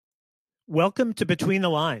Welcome to Between the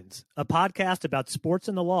Lines, a podcast about sports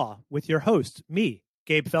and the law with your host, me,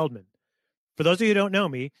 Gabe Feldman. For those of you who don't know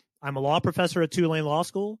me, I'm a law professor at Tulane Law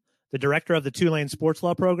School, the director of the Tulane Sports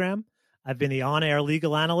Law Program. I've been the on-air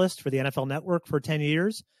legal analyst for the NFL Network for 10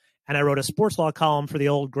 years, and I wrote a sports law column for the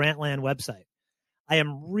old Grantland website. I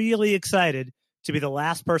am really excited to be the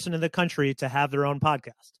last person in the country to have their own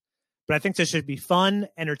podcast. But I think this should be fun,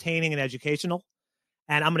 entertaining, and educational.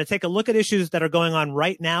 And I'm going to take a look at issues that are going on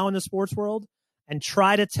right now in the sports world and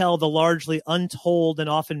try to tell the largely untold and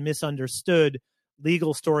often misunderstood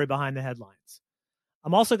legal story behind the headlines.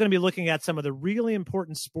 I'm also going to be looking at some of the really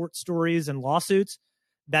important sports stories and lawsuits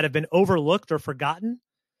that have been overlooked or forgotten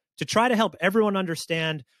to try to help everyone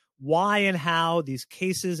understand why and how these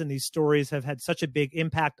cases and these stories have had such a big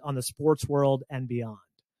impact on the sports world and beyond.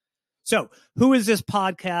 So, who is this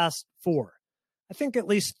podcast for? I think at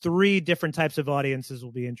least three different types of audiences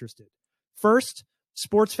will be interested. First,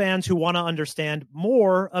 sports fans who want to understand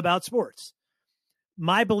more about sports.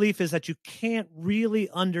 My belief is that you can't really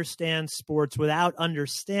understand sports without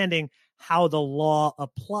understanding how the law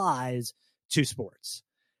applies to sports.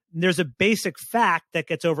 There's a basic fact that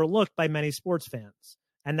gets overlooked by many sports fans.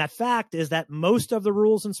 And that fact is that most of the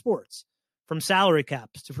rules in sports, from salary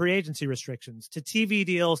caps to free agency restrictions, to TV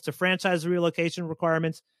deals, to franchise relocation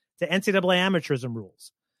requirements, to NCAA amateurism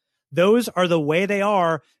rules, those are the way they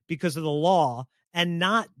are because of the law and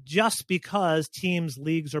not just because teams,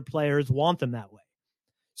 leagues, or players want them that way.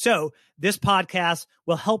 So this podcast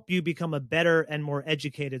will help you become a better and more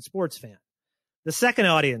educated sports fan. The second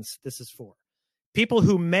audience this is for, people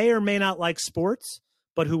who may or may not like sports,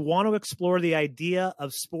 but who want to explore the idea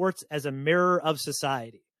of sports as a mirror of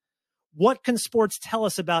society. What can sports tell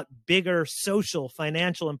us about bigger social,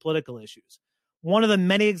 financial, and political issues? One of the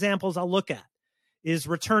many examples I'll look at is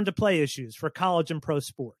return to play issues for college and pro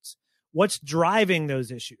sports. What's driving those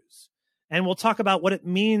issues? And we'll talk about what it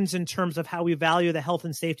means in terms of how we value the health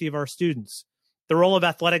and safety of our students, the role of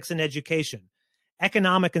athletics in education,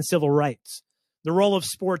 economic and civil rights, the role of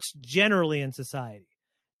sports generally in society.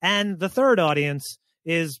 And the third audience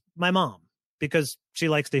is my mom, because she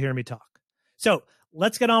likes to hear me talk. So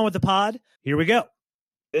let's get on with the pod. Here we go.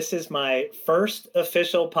 This is my first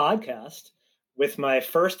official podcast with my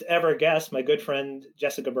first ever guest, my good friend,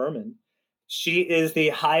 Jessica Berman. She is the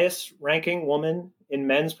highest ranking woman in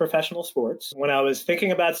men's professional sports. When I was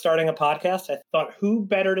thinking about starting a podcast, I thought, who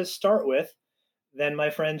better to start with than my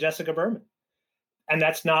friend, Jessica Berman? And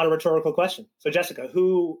that's not a rhetorical question. So Jessica,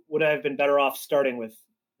 who would I have been better off starting with?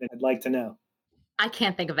 I'd like to know. I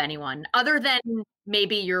can't think of anyone other than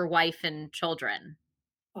maybe your wife and children.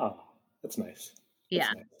 Oh, that's nice. Yeah.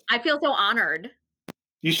 That's nice. I feel so honored.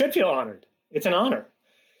 You should feel honored. It's an honor.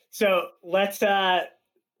 So let's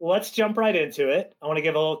jump right into it. I want to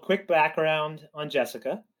give a little quick background on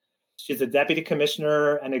Jessica. She's a deputy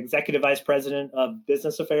commissioner and executive vice president of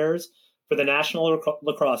business affairs for the National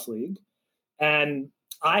Lacrosse League. And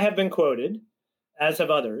I have been quoted, as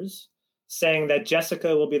have others, saying that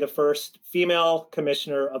Jessica will be the first female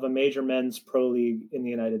commissioner of a major men's pro league in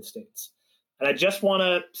the United States. And I just want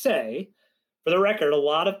to say, for the record, a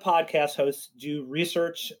lot of podcast hosts do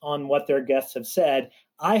research on what their guests have said.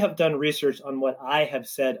 I have done research on what I have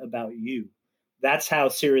said about you. That's how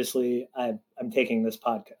seriously I'm taking this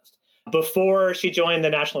podcast. Before she joined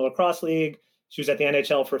the National Lacrosse League, she was at the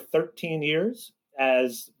NHL for 13 years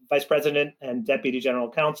as vice president and deputy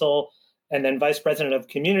general counsel, and then vice president of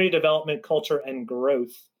community development, culture, and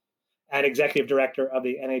growth, and executive director of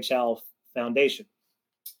the NHL Foundation.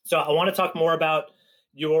 So I want to talk more about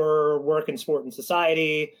your work in sport and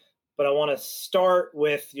society, but I want to start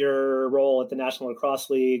with your role at the National Lacrosse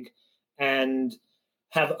League and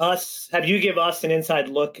have you give us an inside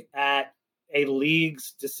look at a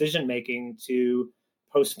league's decision-making to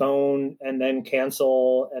postpone and then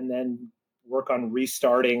cancel and then work on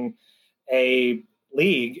restarting a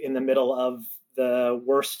league in the middle of the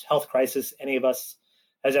worst health crisis any of us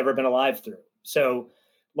has ever been alive through. So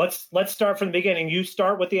let's start from the beginning. You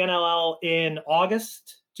start with the NLL in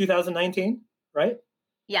August 2019, right?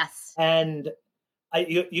 Yes. And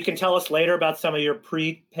you can tell us later about some of your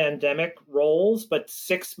pre-pandemic roles, but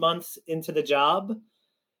 6 months into the job,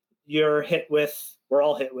 we're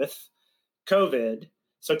all hit with COVID.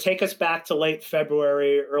 So take us back to late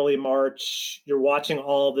February, early March. You're watching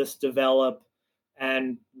all of this develop.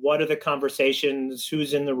 And what are the conversations?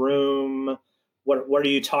 Who's in the room? What are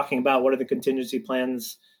you talking about? What are the contingency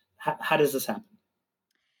plans? How does this happen?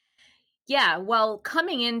 Yeah, well,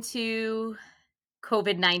 coming into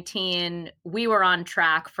COVID-19, we were on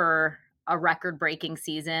track for a record-breaking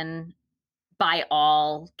season by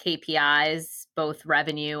all KPIs, both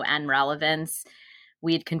revenue and relevance.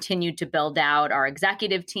 We had continued to build out our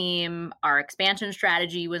executive team. Our expansion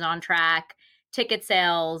strategy was on track. Ticket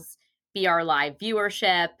sales, BR Live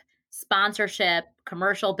viewership, sponsorship,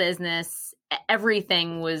 commercial business,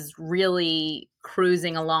 everything was really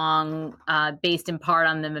cruising along, based in part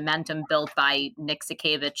on the momentum built by Nick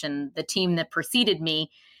Sakiewicz and the team that preceded me.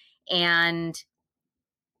 And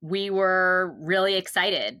we were really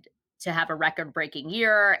excited to have a record-breaking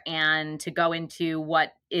year and to go into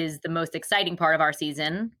what is the most exciting part of our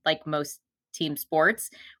season, like most team sports,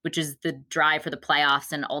 which is the drive for the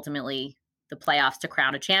playoffs and ultimately the playoffs to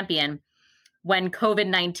crown a champion. When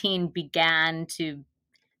COVID-19 began to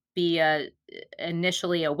be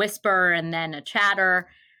initially a whisper and then a chatter,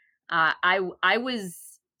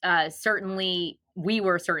 we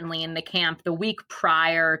were certainly in the camp the week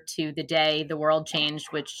prior to the day the world changed,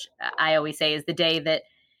 which I always say is the day that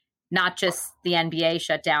not just the NBA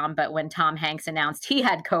shut down, but when Tom Hanks announced he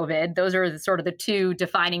had COVID. Those are sort of the two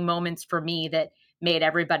defining moments for me that made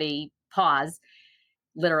everybody pause,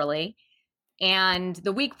 literally. And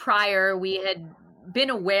the week prior, we had been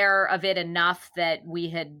aware of it enough that we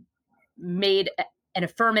had made an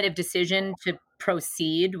affirmative decision to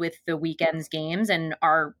proceed with the weekend's games, and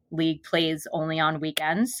our league plays only on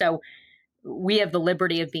weekends. So we have the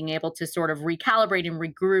liberty of being able to sort of recalibrate and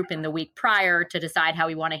regroup in the week prior to decide how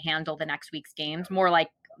we want to handle the next week's games, more like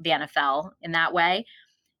the NFL in that way.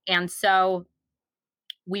 And so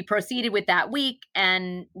we proceeded with that week,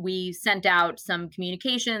 and we sent out some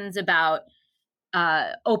communications about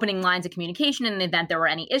opening lines of communication in the event there were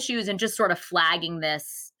any issues, and just sort of flagging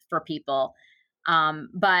this for people.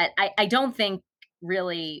 But I don't think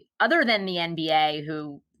really, other than the NBA,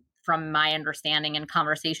 who, from my understanding and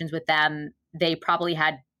conversations with them, they probably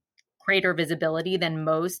had greater visibility than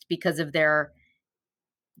most because of their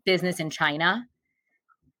business in China.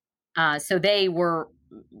 So they were,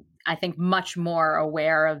 I think, much more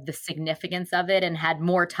aware of the significance of it and had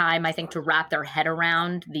more time, I think, to wrap their head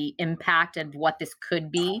around the impact of what this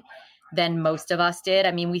could be than most of us did.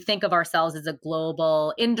 I mean, we think of ourselves as a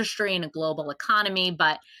global industry and a global economy,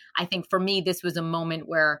 but I think for me, this was a moment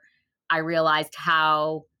where I realized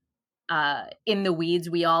how in the weeds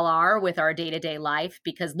we all are with our day-to-day life,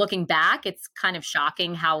 because looking back, it's kind of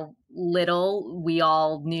shocking how little we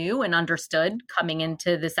all knew and understood coming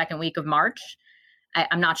into the second week of March.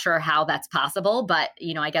 I'm not sure how that's possible, but,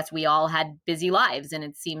 I guess we all had busy lives, and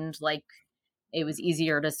it seemed like it was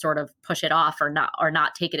easier to sort of push it off or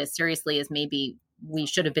not take it as seriously as maybe we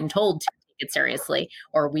should have been told to take it seriously,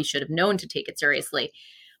 or we should have known to take it seriously.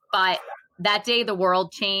 But that day the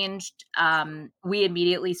world changed. We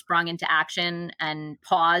immediately sprung into action and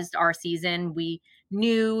paused our season. We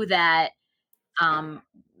knew that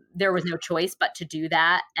there was no choice but to do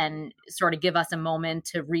that and sort of give us a moment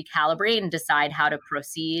to recalibrate and decide how to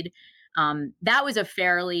proceed. That was a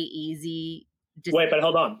fairly easy decision. Wait, but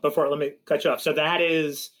hold on. Let me cut you off. So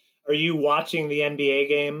are you watching the NBA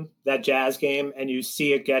game, that Jazz game, and you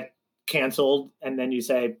see it get canceled, and then you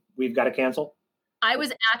say, we've got to cancel? I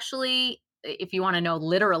was actually, if you want to know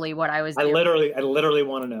literally what I was doing. I literally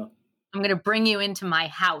want to know. I'm going to bring you into my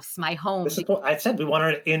house, my home. I said we want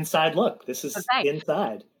an inside look. This is okay.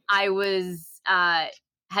 Inside. I was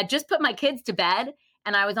had just put my kids to bed,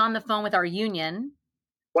 and I was on the phone with our union.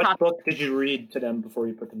 What book did you read to them before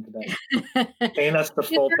you put them to bed? Paint us the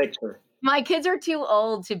full picture. My kids are too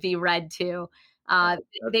old to be read to.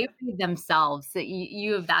 They read themselves. So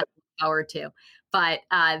you have that to look forward to. But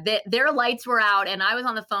their lights were out, and I was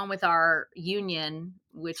on the phone with our union,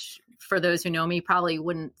 which for those who know me probably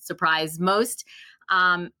wouldn't surprise most.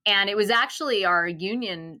 And it was actually our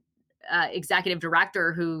union executive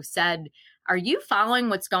director who said, "Are you following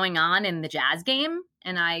what's going on in the Jazz game?"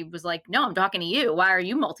 And I was like, "No, I'm talking to you. Why are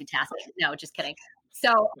you multitasking?" No, just kidding.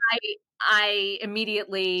 So I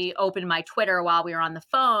immediately opened my Twitter while we were on the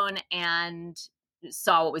phone and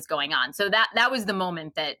saw what was going on. So that was the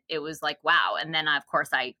moment that it was like, wow. And then, of course,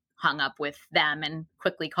 I hung up with them and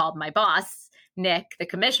quickly called my boss, Nick, the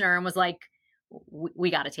commissioner, and was like,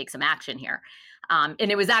 we got to take some action here. And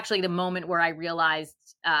it was actually the moment where I realized,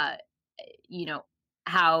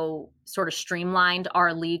 how sort of streamlined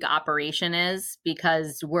our league operation is,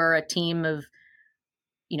 because we're a team of,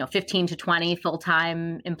 15 to 20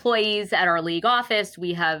 full-time employees at our league office.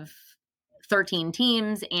 We have 13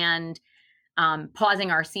 teams, and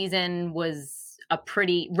pausing our season was a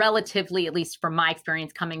pretty relatively, at least from my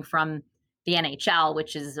experience coming from the NHL,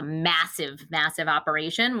 which is a massive, massive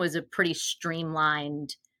operation, was a pretty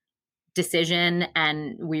streamlined decision.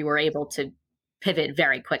 And we were able to pivot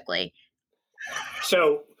very quickly.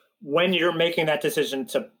 So when you're making that decision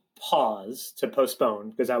to pause, to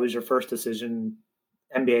postpone, because that was your first decision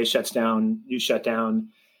NBA shuts down, you shut down.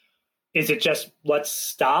 Is it just let's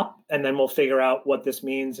stop and then we'll figure out what this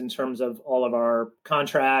means in terms of all of our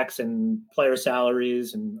contracts and player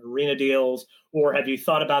salaries and arena deals? Or have you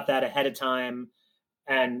thought about that ahead of time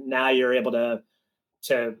and now you're able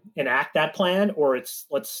to enact that plan? Or it's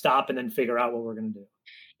let's stop and then figure out what we're going to do?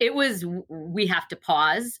 It was, we have to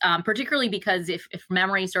pause, particularly because if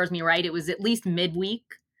memory serves me right, it was at least midweek,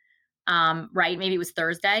 right? Maybe it was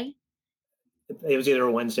Thursday. It was either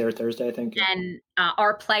Wednesday or Thursday, I think. And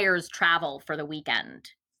our players travel for the weekend,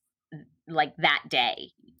 like that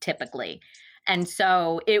day, typically. And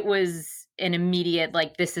so it was an immediate,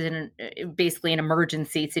 like, this is basically an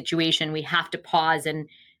emergency situation. We have to pause and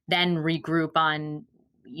then regroup on,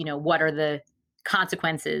 what are the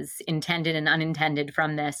consequences intended and unintended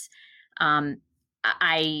from this.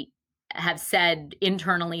 I have said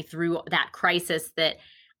internally through that crisis that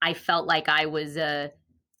I felt like I was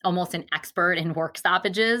almost an expert in work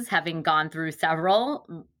stoppages, having gone through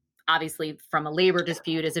several. Obviously, from a labor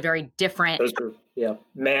dispute is a very different. Those are,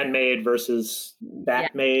 man-made versus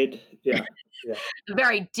bat-made. Yeah.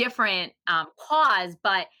 Very different cause,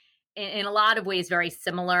 but in a lot of ways very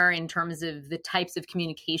similar in terms of the types of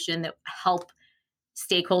communication that help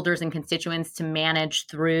stakeholders and constituents to manage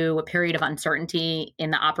through a period of uncertainty in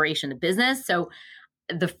the operation of business. So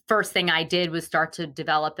the first thing I did was start to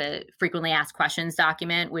develop a frequently asked questions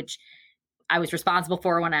document, which I was responsible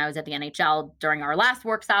for when I was at the NHL during our last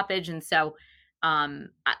work stoppage. And so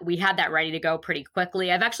we had that ready to go pretty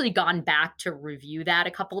quickly. I've actually gone back to review that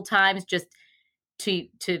a couple of times just to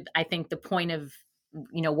I think the point of,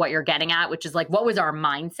 what you're getting at, which is like, what was our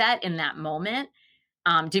mindset in that moment?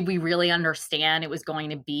 Did we really understand it was going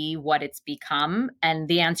to be what it's become? And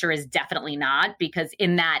the answer is definitely not, because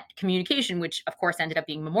in that communication, which of course ended up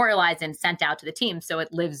being memorialized and sent out to the team, so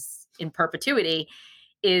it lives in perpetuity,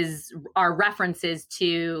 is our references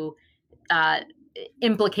to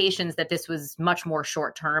implications that this was much more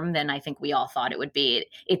short term than I think we all thought it would be.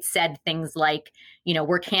 It said things like,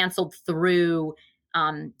 we're canceled through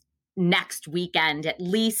next weekend at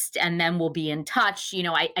least, and then we'll be in touch.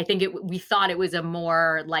 I think we thought it was a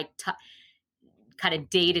more like kind of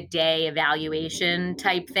day-to-day evaluation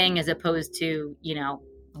type thing, as opposed to,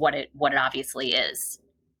 what it obviously is.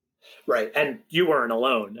 Right. And you weren't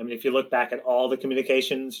alone. I mean, if you look back at all the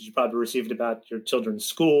communications you probably received about your children's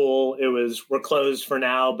school, it was, we're closed for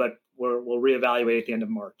now, but we'll reevaluate at the end of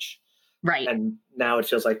March. Right. And now it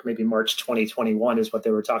feels like maybe March 2021 is what they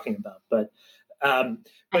were talking about. But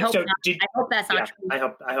I hope that's not true.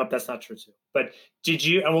 I hope that's not true too. But did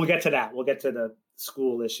you, and we'll get to that. We'll get to the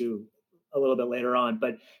school issue a little bit later on.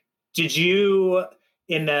 But did you,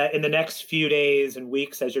 in the next few days and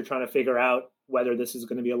weeks, as you're trying to figure out whether this is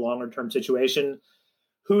going to be a longer term situation,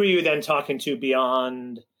 who are you then talking to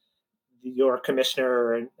beyond your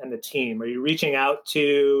commissioner and the team? Are you reaching out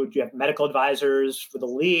to, do you have medical advisors for the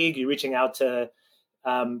league? Are you reaching out to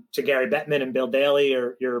Gary Bettman and Bill Daly,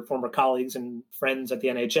 or your former colleagues and friends at the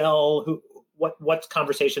NHL? What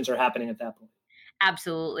conversations are happening at that point?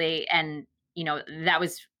 Absolutely. And, that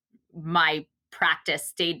was my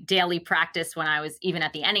practice, daily practice when I was even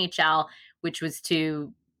at the NHL, which was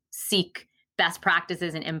to seek best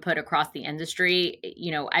practices and input across the industry.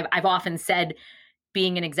 I've often said,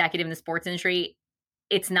 being an executive in the sports industry,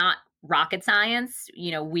 it's not rocket science.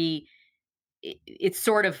 It's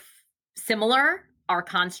sort of similar, our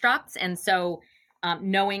constructs. And so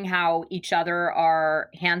knowing how each other are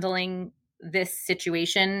handling this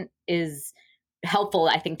situation is helpful,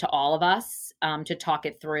 I think, to all of us to talk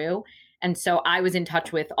it through. And so I was in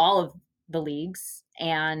touch with all of the leagues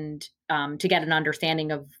and to get an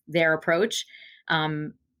understanding of their approach,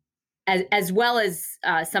 as well as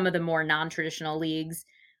some of the more non-traditional leagues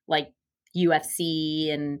like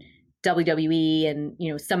UFC and WWE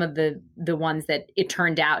and, some of the ones that it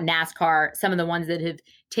turned out, NASCAR, some of the ones that have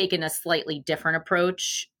taken a slightly different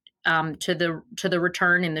approach to the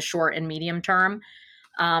return in the short and medium term,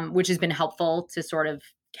 which has been helpful to sort of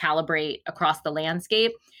calibrate across the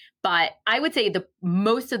landscape. But I would say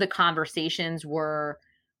most of the conversations were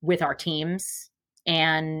with our teams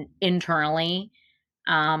and internally,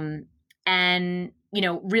 and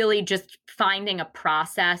really just finding a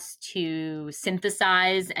process to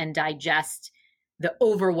synthesize and digest the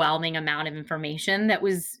overwhelming amount of information that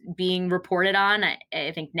was being reported on.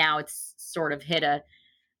 I think now it's sort of hit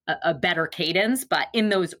a better cadence, but in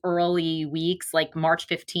those early weeks, like March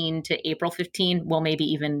 15 to April 15, well, maybe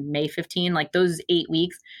even May 15, like those 8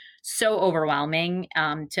 weeks, so overwhelming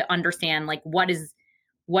to understand like what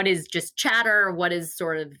is just chatter, what is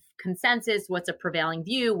sort of consensus, what's a prevailing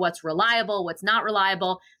view, what's reliable, what's not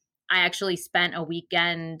reliable. I actually spent a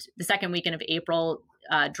weekend, the second weekend of April,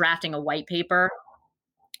 drafting a white paper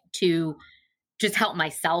to just help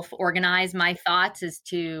myself organize my thoughts as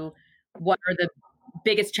to what are the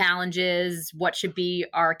biggest challenges, what should be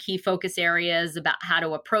our key focus areas about how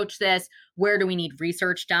to approach this, where do we need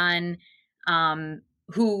research done,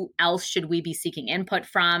 who else should we be seeking input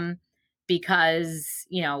from, because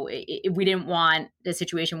we didn't want a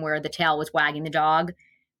situation where the tail was wagging the dog.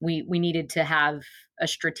 We needed to have a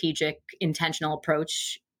strategic, intentional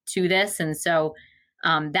approach to this. And so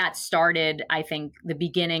that started, I think, the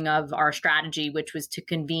beginning of our strategy, which was to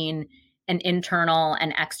convene an internal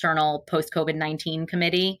and external post-COVID-19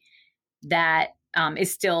 committee that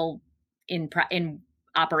is still in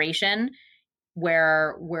operation,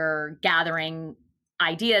 where we're gathering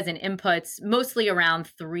ideas and inputs mostly around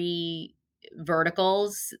 3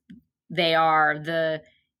 verticals. They are the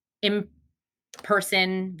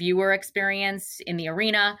in-person viewer experience in the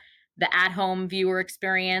arena, the at-home viewer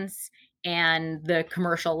experience, and the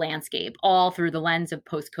commercial landscape, all through the lens of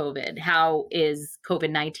post-COVID. How is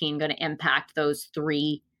COVID-19 going to impact those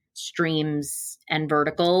 3 streams and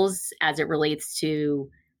verticals as it relates to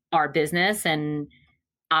our business and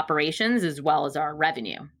operations, as well as our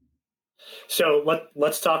revenue? So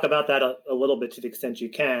let's talk about that a little bit to the extent you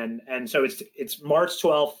can. And so it's March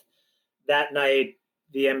 12th. That night,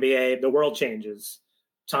 the NBA, the world changes.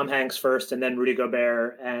 Tom Hanks first, and then Rudy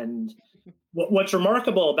Gobert. And what's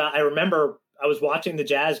remarkable about, I remember I was watching the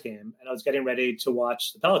Jazz game, and I was getting ready to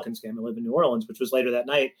watch the Pelicans game. I live in New Orleans, which was later that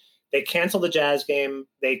night. They canceled the Jazz game.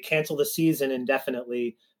 They canceled the season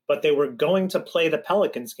indefinitely, but they were going to play the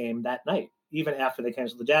Pelicans game that night, even after they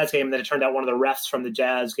canceled the Jazz game. And then it turned out one of the refs from the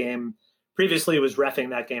Jazz game previously was reffing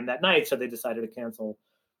that game that night, so they decided to cancel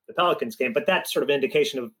the Pelicans game. But that's sort of an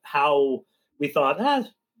indication of how we thought,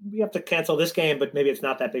 we have to cancel this game, but maybe it's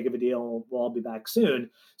not that big of a deal. We'll all be back soon.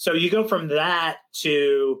 So you go from that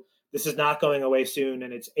to this is not going away soon,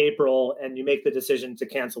 and it's April, and you make the decision to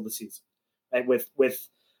cancel the season, right? With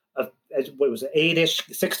what was it,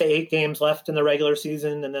 6 to 8 games left in the regular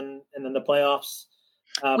season, and then the playoffs.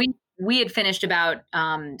 We had finished about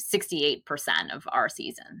 68% of our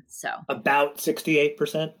season. So about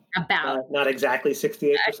 68%. Not exactly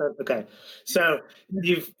 68%. Okay, so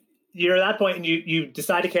you're at that point, and you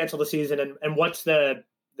decide to cancel the season, and what's the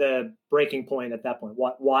breaking point at that point?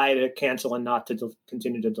 Why to cancel and not to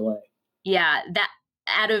continue to delay? Yeah, that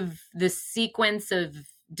out of the sequence of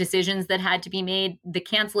decisions that had to be made, the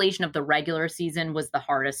cancellation of the regular season was the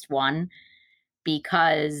hardest one,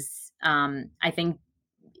 because I think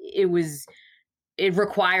it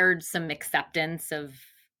required some acceptance of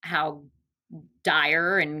how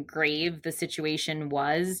dire and grave the situation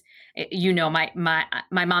was. My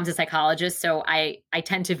mom's a psychologist, so I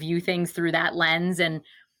tend to view things through that lens, and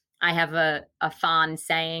I have a fond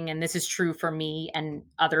saying, and this is true for me and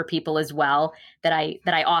other people as well, that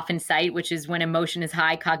I often cite, which is when emotion is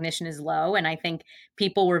high, cognition is low. And I think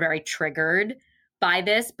people were very triggered by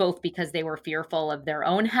this, both because they were fearful of their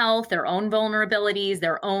own health, their own vulnerabilities,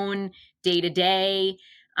 their own day-to-day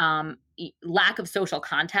lack of social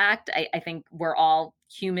contact. I think we're all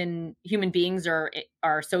human beings are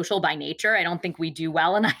social by nature. I don't think we do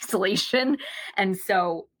well in isolation. And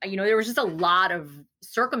so, there was just a lot of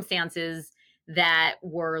circumstances that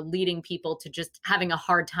were leading people to just having a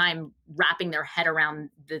hard time wrapping their head around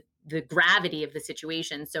the gravity of the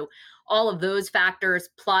situation. So all of those factors,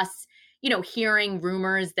 plus, hearing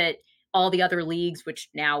rumors that all the other leagues, which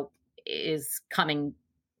now is coming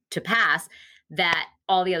to pass, that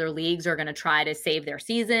all the other leagues are going to try to save their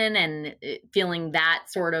season, and feeling that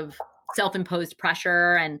sort of self-imposed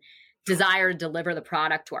pressure and desire to deliver the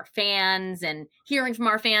product to our fans, and hearing from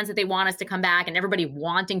our fans that they want us to come back, and everybody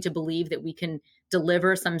wanting to believe that we can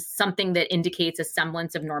deliver something that indicates a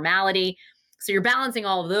semblance of normality. So you're balancing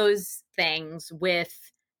all of those things with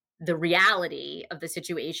the reality of the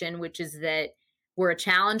situation, which is that we're a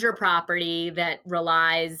challenger property that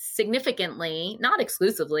relies significantly, not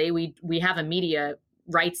exclusively. We have a media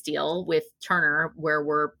rights deal with Turner where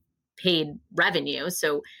we're paid revenue.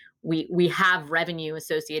 So we have revenue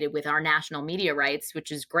associated with our national media rights,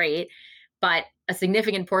 which is great. But a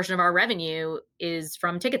significant portion of our revenue is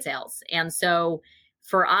from ticket sales. And so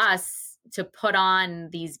for us to put on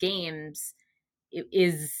these games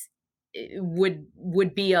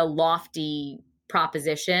would be a lofty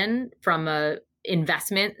proposition from a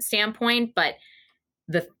investment standpoint. But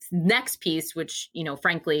the next piece, which,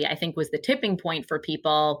 frankly, I think was the tipping point for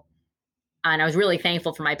people, and I was really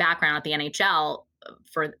thankful for my background at the NHL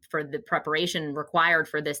for the preparation required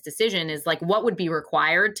for this decision, is like, what would be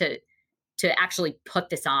required to actually put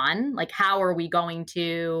this on? Like, how are we going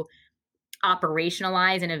to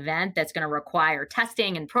operationalize an event that's going to require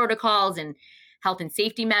testing and protocols and health and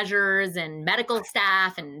safety measures and medical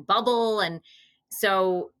staff and bubble. And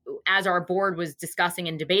so as our board was discussing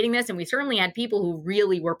and debating this, and we certainly had people who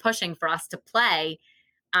really were pushing for us to play,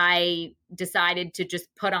 I decided to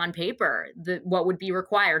just put on paper what would be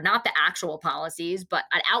required, not the actual policies, but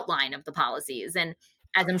an outline of the policies. And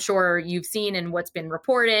as I'm sure you've seen and what's been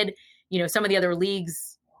reported, some of the other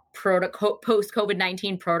leagues'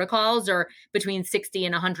 post-COVID-19 protocols are between 60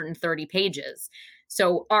 and 130 pages.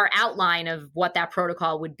 So our outline of what that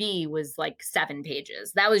protocol would be was like 7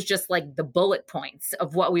 pages. That was just like the bullet points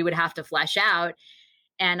of what we would have to flesh out.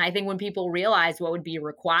 And I think when people realize what would be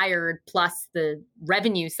required, plus the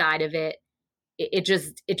revenue side of it, it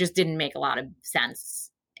just didn't make a lot of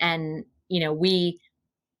sense. And, we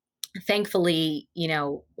thankfully, we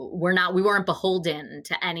weren't beholden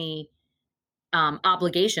to any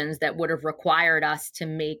obligations that would have required us to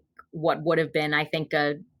make what would have been, I think,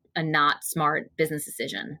 a not smart business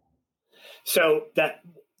decision. So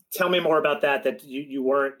tell me more about that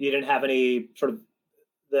you didn't have any sort of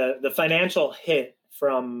the financial hit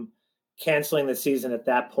from canceling the season at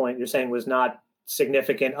that point, you're saying was not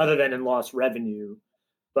significant other than in lost revenue,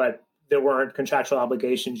 but there weren't contractual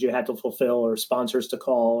obligations you had to fulfill or sponsors to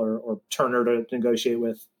call or Turner to negotiate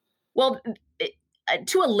with? Well,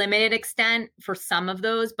 to a limited extent for some of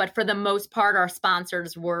those, but for the most part, our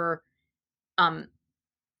sponsors were,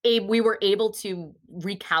 we were able to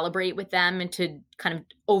recalibrate with them and to kind of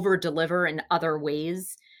over deliver in other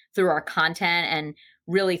ways through our content, and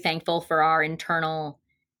really thankful for our internal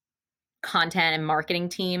content and marketing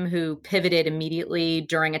team who pivoted immediately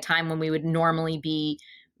during a time when we would normally be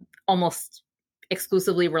almost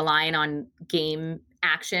exclusively relying on game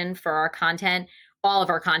action for our content. All of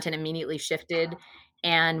our content immediately shifted,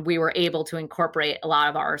 and we were able to incorporate a lot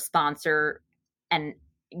of our sponsor and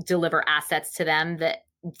deliver assets to them that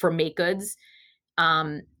for make goods.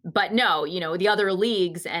 But no, the other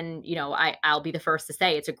leagues, and, I'll be the first to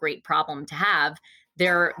say it's a great problem to have.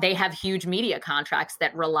 They have huge media contracts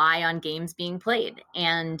that rely on games being played.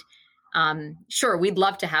 And sure, we'd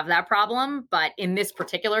love to have that problem, but in this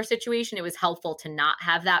particular situation, it was helpful to not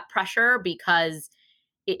have that pressure because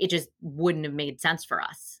it just wouldn't have made sense for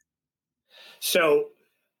us. So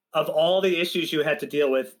of all the issues you had to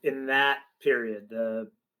deal with in that period,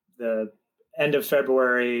 the end of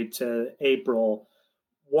February to April,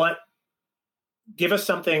 give us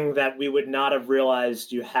something that we would not have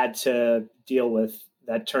realized you had to deal with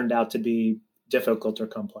that turned out to be difficult or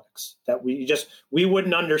complex, that we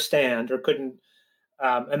wouldn't understand or couldn't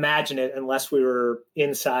imagine it unless we were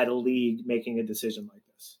inside a league making a decision like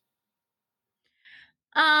this.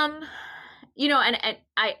 And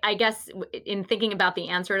I guess in thinking about the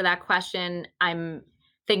answer to that question, I'm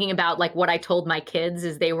thinking about like what I told my kids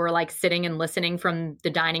as they were like sitting and listening from the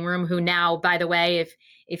dining room, who now, by the way,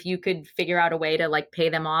 if you could figure out a way to like pay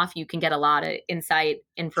them off, you can get a lot of insight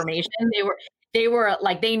information. They were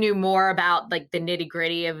like, they knew more about like the nitty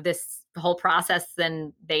gritty of this whole process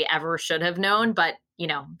than they ever should have known, but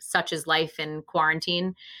such is life in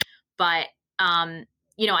quarantine. But,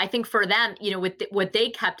 I think for them, with what they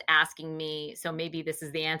kept asking me, so maybe this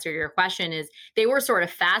is the answer to your question, is they were sort of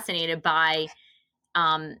fascinated by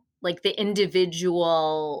like the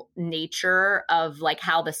individual nature of like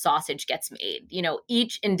how the sausage gets made.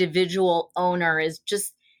 Each individual owner is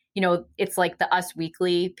just, it's like the Us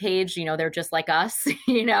Weekly page, they're just like us,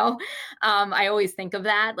 I always think of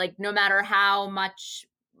that, like no matter how much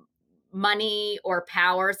money or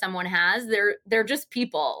power someone has, they're just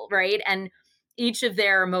people, right? And each of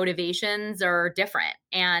their motivations are different,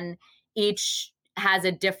 and each has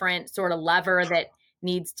a different sort of lever that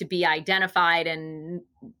needs to be identified and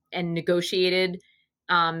negotiated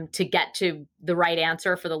to get to the right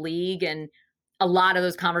answer for the league. And a lot of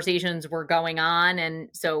those conversations were going on. And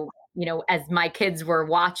so, as my kids were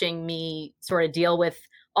watching me sort of deal with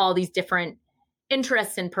all these different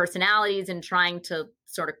interests and personalities and trying to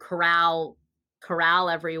sort of corral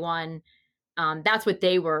everyone, that's what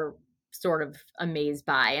they were sort of amazed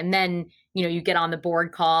by. And then, you get on the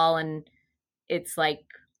board call and it's like,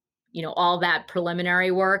 all that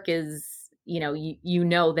preliminary work is,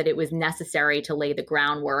 that it was necessary to lay the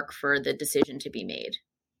groundwork for the decision to be made.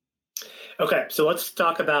 Okay, so let's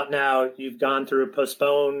talk about now you've gone through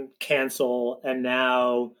postpone, cancel, and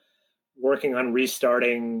now working on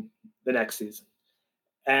restarting the next season.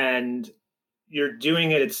 And you're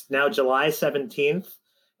doing it, it's now July 17th,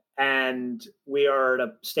 and we are at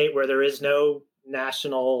a state where there is no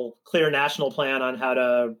clear national plan on how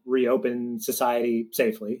to reopen society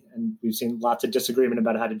safely. And we've seen lots of disagreement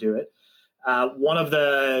about how to do it. One of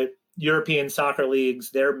the European soccer leagues,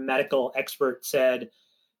 their medical expert said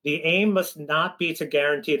The aim must not be to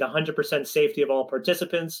guarantee the 100% safety of all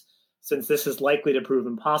participants, since this is likely to prove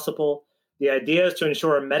impossible. The idea is to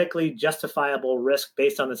ensure a medically justifiable risk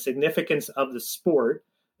based on the significance of the sport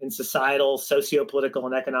in societal, socio-political,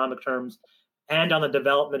 and economic terms, and on the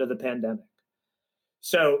development of the pandemic.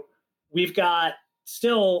 So we've got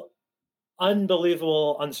still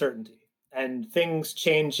unbelievable uncertainty and things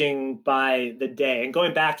changing by the day. And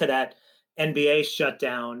going back to that NBA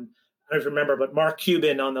shutdown, I don't remember, but Mark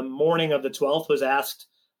Cuban on the morning of the 12th was asked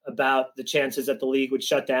about the chances that the league would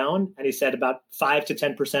shut down. And he said about 5 to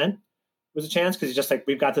 10% was a chance, because he's just like,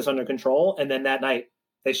 we've got this under control. And then that night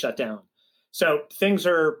they shut down. So things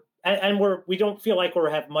are, and we don't feel like we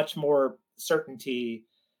have much more certainty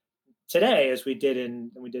today as we did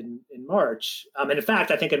in March. And in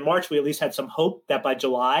fact, I think in March, we at least had some hope that by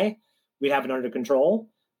July we'd have it under control.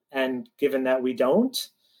 And given that we don't,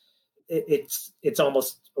 it's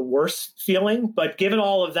almost a worse feeling. But given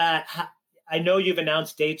all of that, I know you've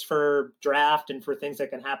announced dates for draft and for things that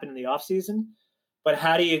can happen in the offseason, but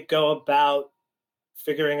how do you go about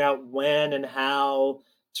figuring out when and how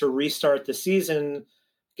to restart the season,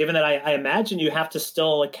 given that I imagine you have to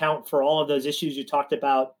still account for all of those issues you talked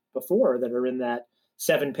about before that are in that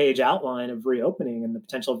 7-page outline of reopening and the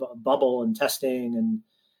potential of a bubble and testing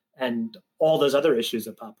and all those other issues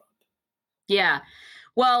that pop up? Yeah.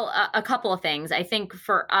 Well, a couple of things. I think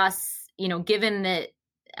for us, given that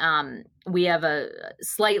we have a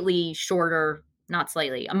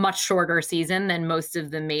much shorter season than most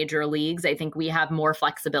of the major leagues, I think we have more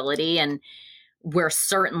flexibility, and we're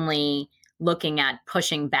certainly looking at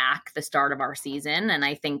pushing back the start of our season. And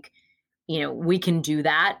I think, we can do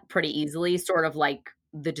that pretty easily, sort of like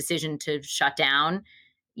the decision to shut down.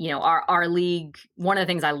 Our league, one of the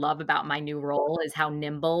things I love about my new role is how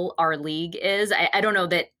nimble our league is. I don't know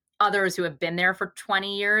that others who have been there for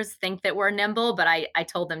 20 years think that we're nimble, but I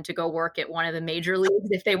told them to go work at one of the major leagues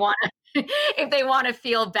if they want to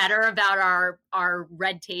feel better about our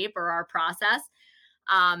red tape or our process.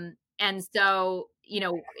 And so,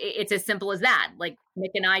 it's as simple as that. Like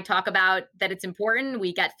Nick and I talk about that it's important.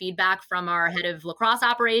 We get feedback from our head of lacrosse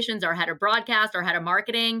operations, our head of broadcast, our head of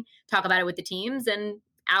marketing, talk about it with the teams, and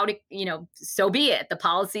so be it. The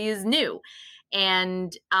policy is new.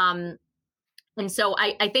 And so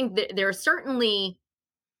I think that there's certainly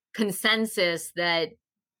consensus that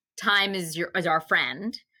time is our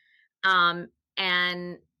friend. And,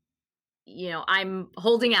 I'm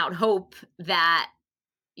holding out hope that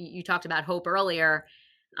you talked about hope earlier.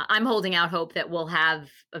 I'm holding out hope that we'll have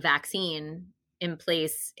a vaccine in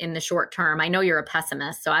place in the short term. I know you're a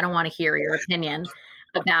pessimist, so I don't want to hear your opinion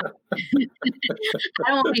about I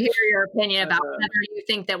don't want to hear your opinion about whether you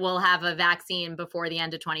think that we'll have a vaccine before the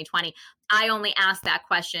end of 2020. I only ask that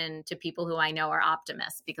question to people who I know are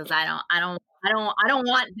optimists, because I don't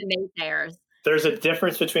want the naysayers. There's a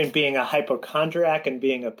difference between being a hypochondriac and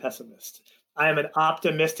being a pessimist. I am an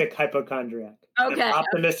optimistic hypochondriac. Okay. I'm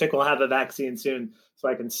optimistic we'll have a vaccine soon so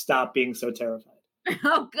I can stop being so terrified.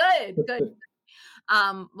 Oh, good.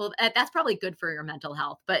 Well, that's probably good for your mental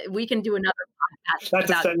health, but we can do another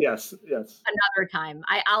podcast. Yes. Another time.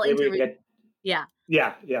 I'll interview. Yeah.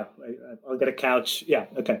 I'll get a couch. Yeah.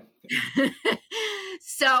 Okay.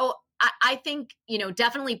 So I think,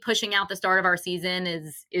 definitely pushing out the start of our season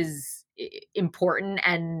is important.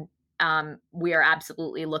 And we are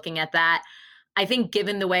absolutely looking at that. I think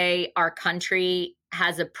given the way our country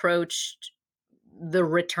has approached the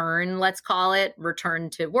return, let's call it, return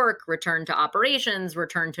to work, return to operations,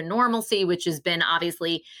 return to normalcy, which has been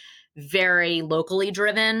obviously very locally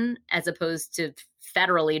driven as opposed to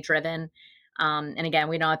federally driven. And again,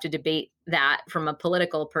 we don't have to debate that from a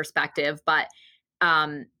political perspective, but,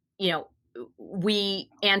 we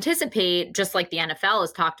anticipate, just like the NFL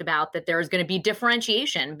has talked about, that there's going to be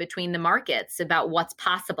differentiation between the markets about what's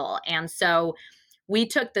possible. And so we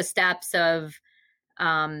took the steps of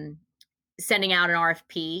sending out an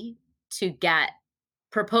RFP to get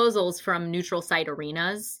proposals from neutral site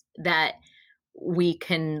arenas that we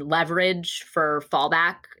can leverage for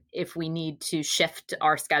fallback if we need to shift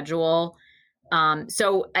our schedule.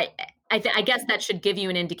 So I guess that should give you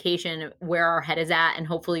an indication of where our head is at, and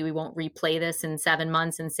hopefully we won't replay this in 7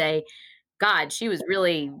 months and say, God, she was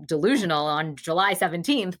really delusional on July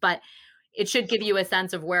 17th, but it should give you a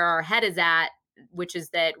sense of where our head is at, which is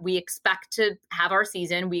that we expect to have our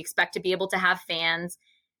season. We expect to be able to have fans.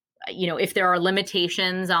 If there are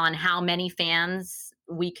limitations on how many fans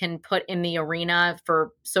we can put in the arena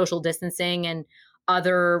for social distancing and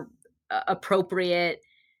other appropriate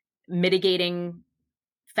mitigating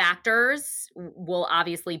factors, we'll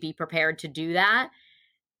obviously be prepared to do that.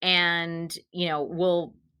 And,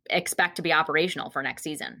 we'll expect to be operational for next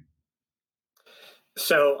season.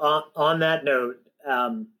 So on that note,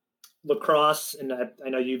 lacrosse, and I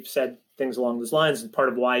know you've said things along those lines, and part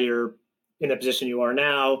of why you're in the position you are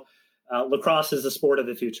now, lacrosse is the sport of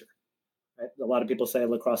the future. Right? A lot of people say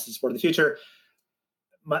lacrosse is the sport of the future.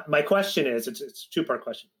 My question is, it's a two-part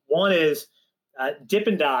question. One is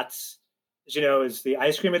Dippin' Dots, as you know, is the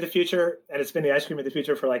ice cream of the future, and it's been the ice cream of the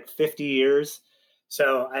future for like 50 years.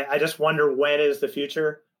 So I just wonder, when is the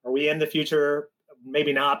future? Are we in the future?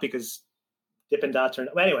 Maybe not, because Dippin' Dots are.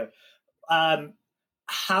 Anyway,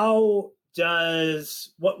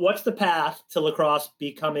 what's the path to lacrosse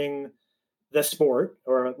becoming the sport,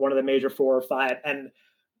 or one of the major 4 or 5? And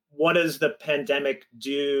what does the pandemic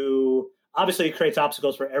do? Obviously, it creates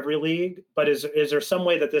obstacles for every league, but is there some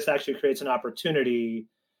way that this actually creates an opportunity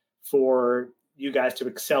for you guys to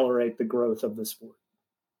accelerate the growth of the sport?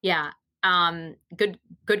 Yeah.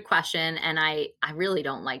 Good question. And I really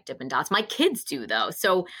don't like Dippin' Dots. My kids do, though.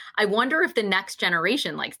 So I wonder if the next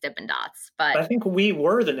generation likes Dippin' Dots. But I think we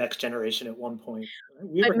were the next generation at one point.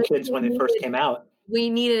 We were kids when they first came out. We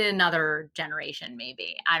needed another generation,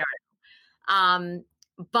 maybe. I don't know.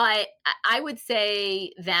 But I would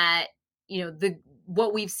say that,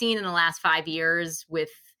 what we've seen in the last 5 years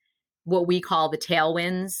with what we call the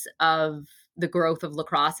tailwinds of the growth of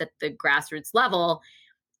lacrosse at the grassroots level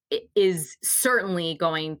is certainly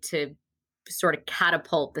going to sort of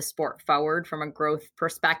catapult the sport forward from a growth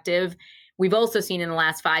perspective. We've also seen in the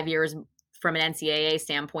last 5 years, from an NCAA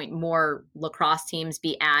standpoint, more lacrosse teams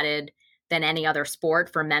be added than any other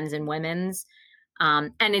sport for men's and women's.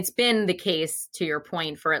 And it's been the case, to your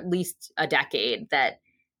point, for at least a decade that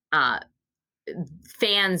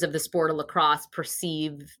fans of the sport of lacrosse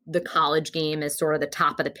perceive the college game as sort of the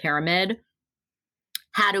top of the pyramid.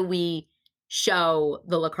 How do we show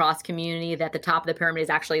the lacrosse community that the top of the pyramid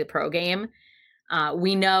is actually the pro game?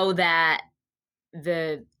 We know that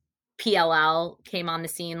the PLL came on the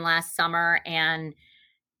scene last summer, and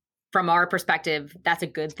from our perspective, that's a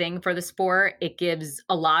good thing for the sport. It gives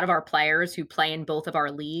a lot of our players who play in both of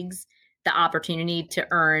our leagues the opportunity to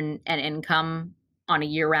earn an income on a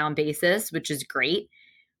year-round basis, which is great.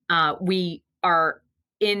 We are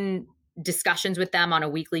in discussions with them on a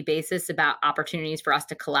weekly basis about opportunities for us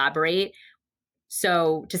to collaborate.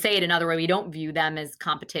 So to say it another way, we don't view them as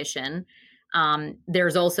competition.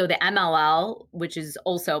 There's also the MLL, which is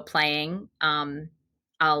also playing.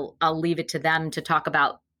 I'll leave it to them to talk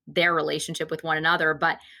about their relationship with one another,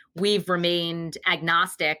 but we've remained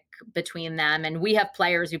agnostic between them. And we have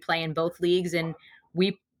players who play in both leagues, and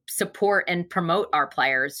we support and promote our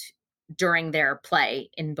players during their play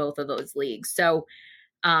in both of those leagues. So,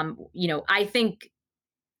 I think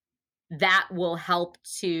that will help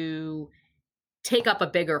to take up a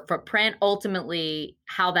bigger footprint. Ultimately,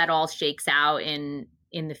 how that all shakes out in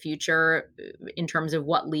the future in terms of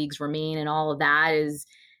what leagues remain and all of that is,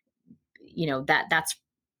 that's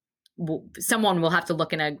someone will have to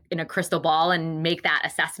look in a crystal ball and make that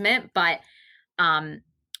assessment. But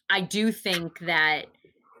I do think that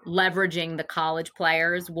leveraging the college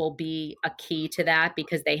players will be a key to that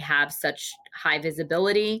because they have such high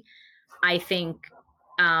visibility. I think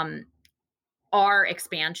our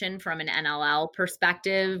expansion from an NLL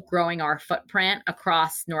perspective, growing our footprint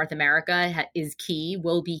across North America is key,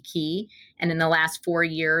 will be key. And in the last 4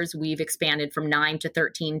 years, we've expanded from 9 to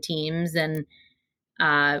 13 teams, and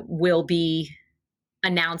will be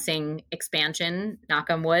announcing expansion, knock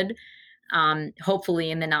on wood, hopefully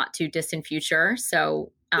in the not too distant future.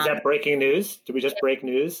 So is that breaking news? Did we just break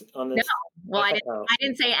news on this? No. Well, I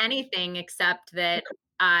didn't say anything except that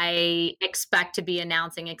I expect to be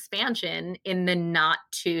announcing expansion in the not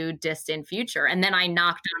too distant future. And then I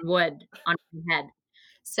knocked on wood on my head.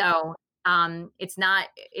 So it's not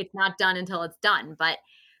done until it's done. But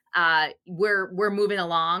we're moving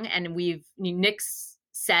along, and Nick's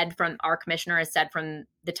said, from our commissioner has said from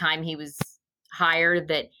the time he was hired,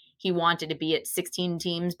 that he wanted to be at 16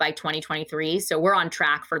 teams by 2023. So we're on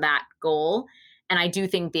track for that goal. And I do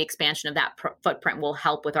think the expansion of that footprint will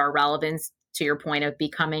help with our relevance, to your point of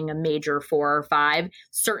becoming a major 4 or 5,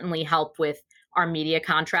 certainly help with our media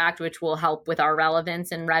contract, which will help with our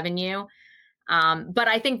relevance and revenue. But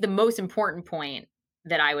I think the most important point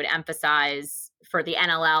that I would emphasize for the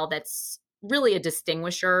NLL that's really a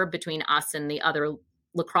distinguisher between us and the other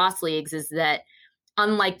lacrosse leagues is that,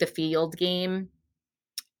 unlike the field game,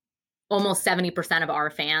 almost 70% of our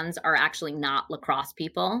fans are actually not lacrosse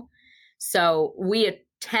people. So we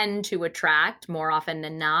tend to attract, more often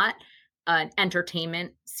than not, an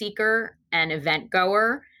entertainment seeker, an event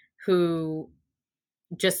goer who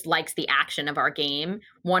just likes the action of our game.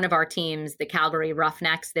 One of our teams, the Calgary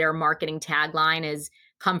Roughnecks, their marketing tagline is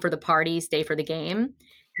come for the party, stay for the game.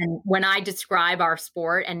 And when I describe our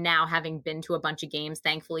sport, and now having been to a bunch of games,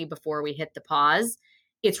 thankfully, before we hit the pause,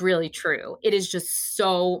 it's really true. It is just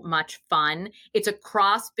so much fun. It's a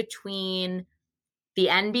cross between the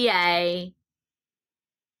NBA,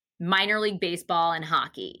 minor league baseball, and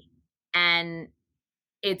hockey. And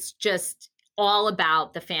it's just all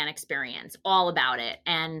about the fan experience, all about it.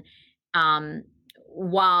 And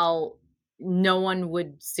while no one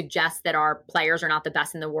would suggest that our players are not the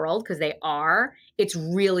best in the world, because they are, it's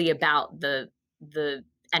really about the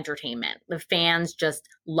entertainment. The fans just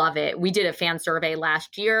love it. We did a fan survey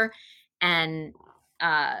last year, and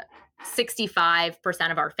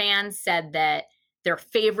 65% of our fans said that their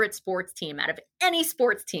favorite sports team out of any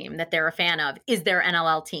sports team that they're a fan of is their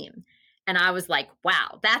NLL team. And I was like,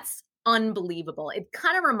 wow, that's unbelievable. It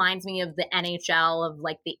kind of reminds me of the NHL of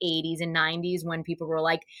like the 80s and 90s, when people were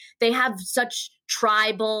like, they have such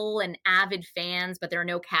tribal and avid fans, but there are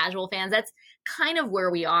no casual fans. That's kind of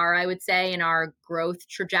where we are, I would say, in our growth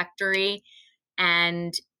trajectory.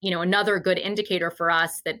 And, another good indicator for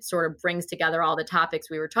us that sort of brings together all the topics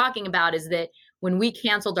we were talking about is that when we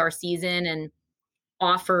canceled our season and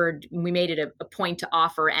we made it a point to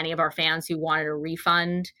offer any of our fans who wanted a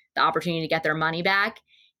refund the opportunity to get their money back,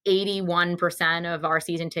 81% of our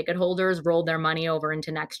season ticket holders rolled their money over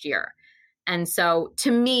into next year. And so to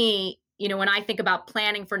me, when I think about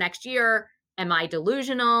planning for next year, am I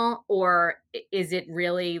delusional, or is it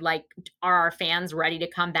really like, are our fans ready to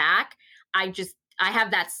come back? I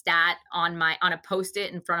have that stat on a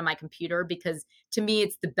Post-it in front of my computer, because to me,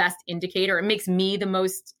 it's the best indicator. It makes me the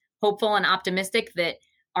most hopeful and optimistic that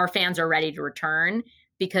our fans are ready to return,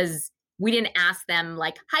 because we didn't ask them,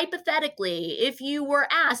 like, hypothetically, if you were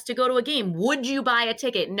asked to go to a game, would you buy a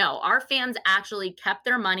ticket? No, our fans actually kept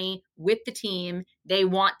their money with the team. They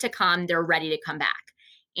want to come. They're ready to come back.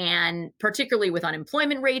 And particularly with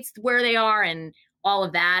unemployment rates where they are and all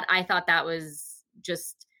of that, I thought that was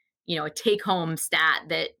just, a take-home stat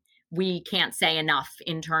that we can't say enough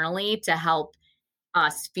internally to help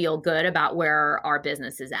us feel good about where our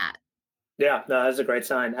business is at. Yeah, no, that's a great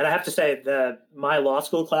sign. And I have to say that my law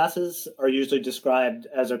school classes are usually described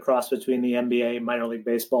as a cross between the NBA, minor league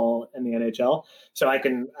baseball, and the NHL. So I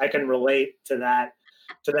can relate to that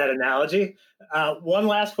analogy. One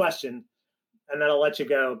last question, and then I'll let you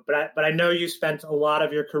go. But I know you spent a lot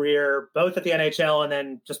of your career both at the NHL and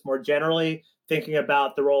then just more generally thinking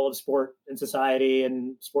about the role of sport in society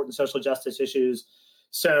and sport and social justice issues.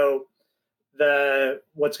 So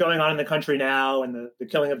what's going on in the country now, and the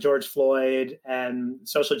killing of George Floyd, and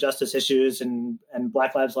social justice issues, and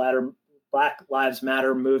Black Lives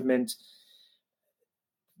Matter movement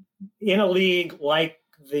in a league like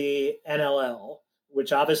the NLL,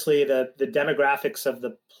 which obviously the demographics of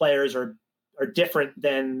the players are different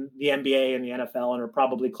than the NBA and the NFL, and are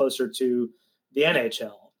probably closer to the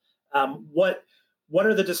NHL. What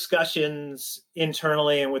are the discussions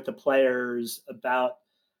internally and with the players about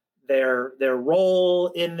their role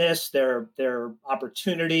in this, their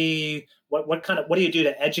opportunity? What do you do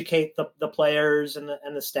to educate the players and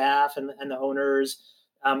the staff and the owners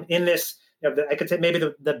in this? I could say maybe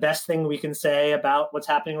the best thing we can say about what's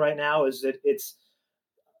happening right now is that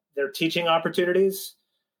they're teaching opportunities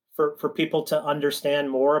for people to understand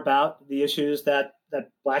more about the issues that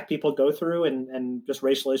Black people go through and just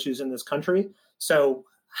racial issues in this country. So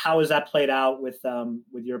how has that played out with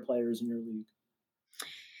your players in your league?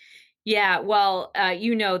 Yeah, well,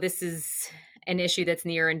 this is an issue that's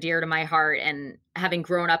near and dear to my heart. And having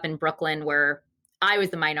grown up in Brooklyn, where I was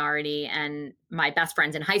the minority and my best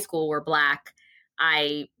friends in high school were Black,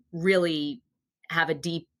 I really have a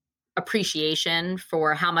deep appreciation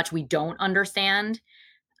for how much we don't understand.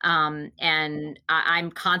 And I'm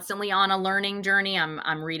constantly on a learning journey.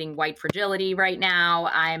 I'm reading White Fragility right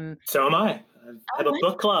now. So am I. I have a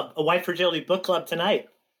book club, a White Fragility book club tonight.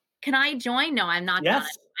 Can I join? No, I'm not.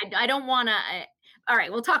 Yes. Done. I don't want to. All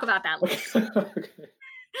right, we'll talk about that later. Okay.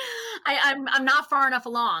 I'm not far enough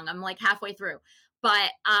along. I'm like halfway through,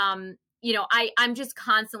 but I'm just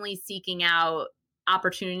constantly seeking out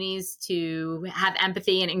opportunities to have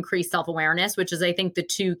empathy and increase self-awareness, which is, I think, the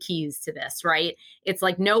two keys to this, right? It's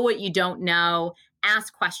like, know what you don't know,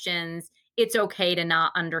 ask questions. It's okay to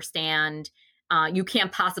not understand. You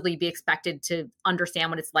can't possibly be expected to understand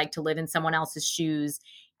what it's like to live in someone else's shoes.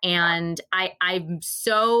 And I'm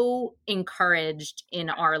so encouraged in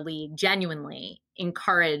our league, genuinely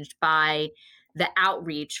encouraged by the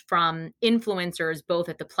outreach from influencers, both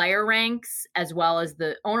at the player ranks as well as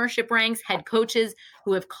the ownership ranks, head coaches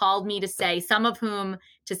who have called me to say, some of whom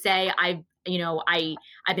to say,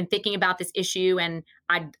 I've been thinking about this issue and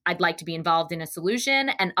I'd like to be involved in a solution.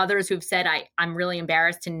 And others who've said, I'm really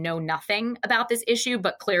embarrassed to know nothing about this issue,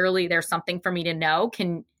 but clearly there's something for me to know.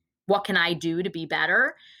 What can I do to be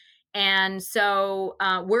better? And so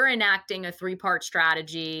we're enacting a 3-part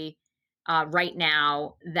strategy right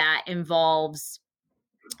now that involves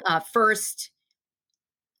first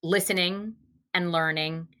listening and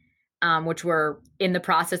learning, which we're in the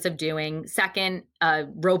process of doing. Second, a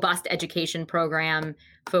robust education program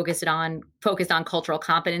focused on cultural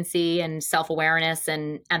competency and self-awareness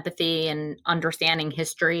and empathy and understanding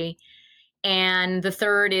history. And the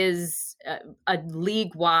third is a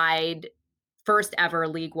first ever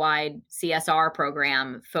league-wide CSR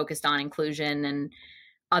program focused on inclusion and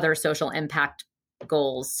other social impact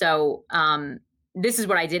goals. So this is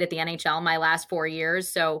what I did at the NHL my last 4 years.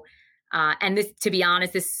 So, and this, to be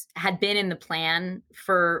honest, this had been in the plan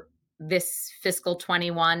for this fiscal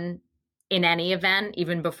 21 in any event,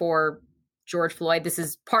 even before George Floyd. This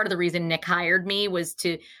is part of the reason Nick hired me, was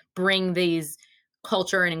to bring these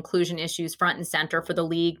culture and inclusion issues front and center for the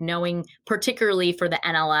league, knowing particularly for the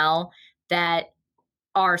NLL that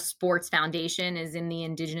our sports foundation is in the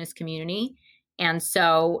Indigenous community. And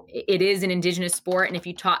so it is an Indigenous sport. And if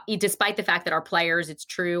you talk, despite the fact that our players, it's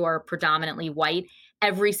true, are predominantly white,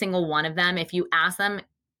 every single one of them, if you ask them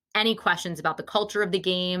any questions about the culture of the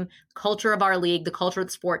game, culture of our league, the culture of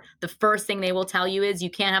the sport, the first thing they will tell you is you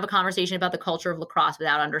can't have a conversation about the culture of lacrosse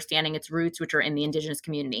without understanding its roots, which are in the Indigenous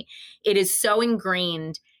community. It is so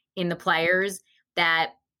ingrained in the players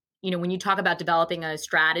that, when you talk about developing a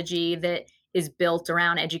strategy that is built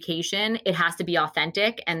around education, it has to be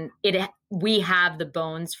authentic. And we have the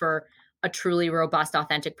bones for a truly robust,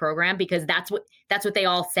 authentic program, because that's what they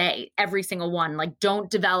all say. Every single one, like,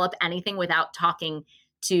 don't develop anything without talking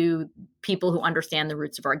to people who understand the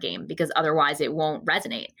roots of our game, because otherwise it won't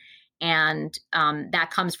resonate. And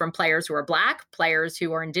that comes from players who are Black, players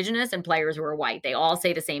who are Indigenous, and players who are white. They all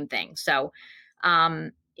say the same thing. So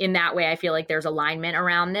in that way, I feel like there's alignment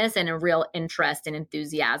around this and a real interest and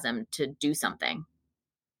enthusiasm to do something.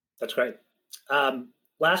 That's great.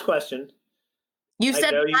 Last question. You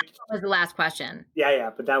said that was the last question.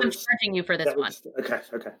 Yeah, but I'm charging you for this one. Okay,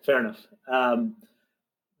 fair enough.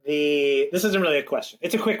 This isn't really a question.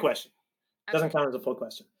 It's a quick question. It doesn't count as a full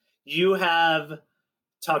question. You have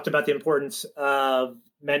talked about the importance of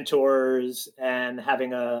mentors and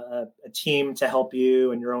having a team to help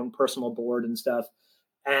you and your own personal board and stuff.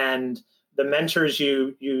 And the mentors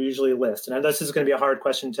you usually list. And this is going to be a hard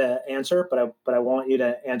question to answer, but I want you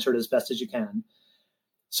to answer it as best as you can.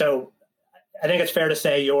 So I think it's fair to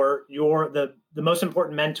say the most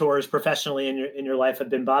important mentors professionally in your life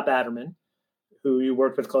have been Bob Batterman, who you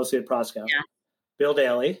worked with closely at Proscout, yeah. Bill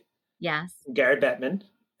Daly, yes, Gary Bettman,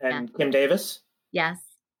 and yeah. Kim Davis, yes,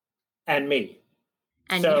 and me.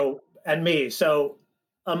 And me. So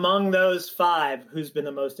among those 5, who's been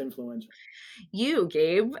the most influential? You,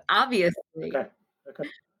 Gabe, obviously. Okay.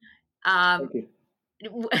 Thank you.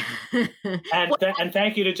 And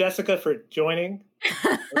thank you to Jessica for joining.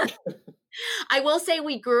 I will say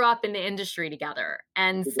we grew up in the industry together.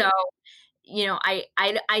 And so,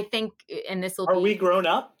 I think, and this will be... Are we grown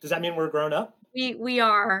up? Does that mean we're grown up? We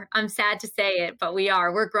are. I'm sad to say it, but we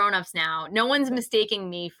are. We're grown-ups now. No one's mistaking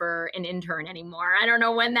me for an intern anymore. I don't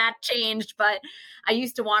know when that changed, but I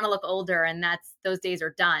used to want to look older, and those days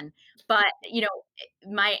are done. But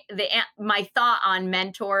my thought on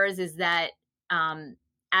mentors is that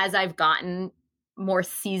as I've gotten more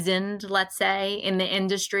seasoned, let's say, in the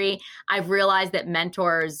industry, I've realized that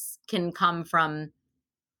mentors can come from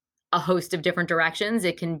a host of different directions.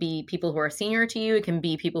 It can be people who are senior to you. It can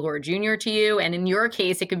be people who are junior to you. And in your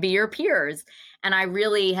case, it could be your peers. And I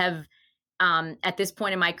really have, at this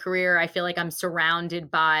point in my career, I feel like I'm surrounded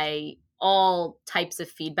by all types of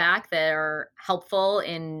feedback that are helpful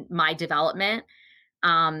in my development.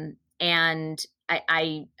 And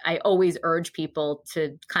I always urge people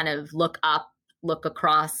to kind of look up, look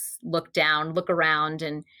across, look down, look around,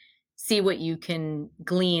 and see what you can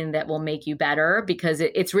glean that will make you better, because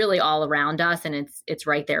it's really all around us and it's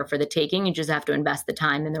right there for the taking. You just have to invest the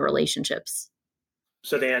time in the relationships.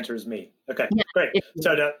 So the answer is me. Okay, yeah, great.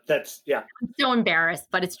 So that's, yeah. I'm so embarrassed,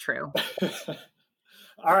 but it's true.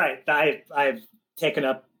 All right. I've taken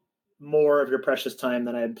up more of your precious time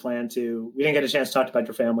than I had planned to. We didn't get a chance to talk about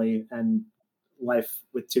your family and life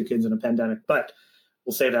with 2 kids in a pandemic, but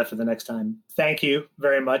we'll save that for the next time. Thank you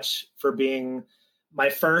very much for being my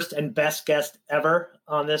first and best guest ever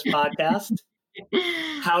on this podcast.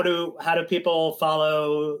 How do people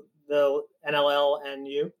follow the NLL and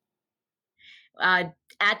you?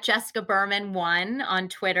 at Jessica Berman 1 on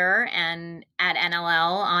Twitter and at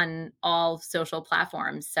NLL on all social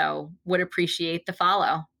platforms. So would appreciate the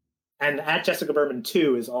follow. And at Jessica Berman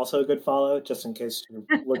 2 is also a good follow, just in case you're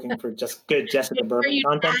looking for just good Jessica Berman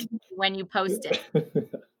content. When you post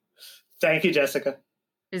it. Thank you, Jessica.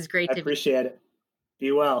 It was great to appreciate it.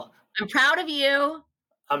 Be well. I'm proud of you.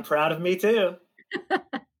 I'm proud of me too.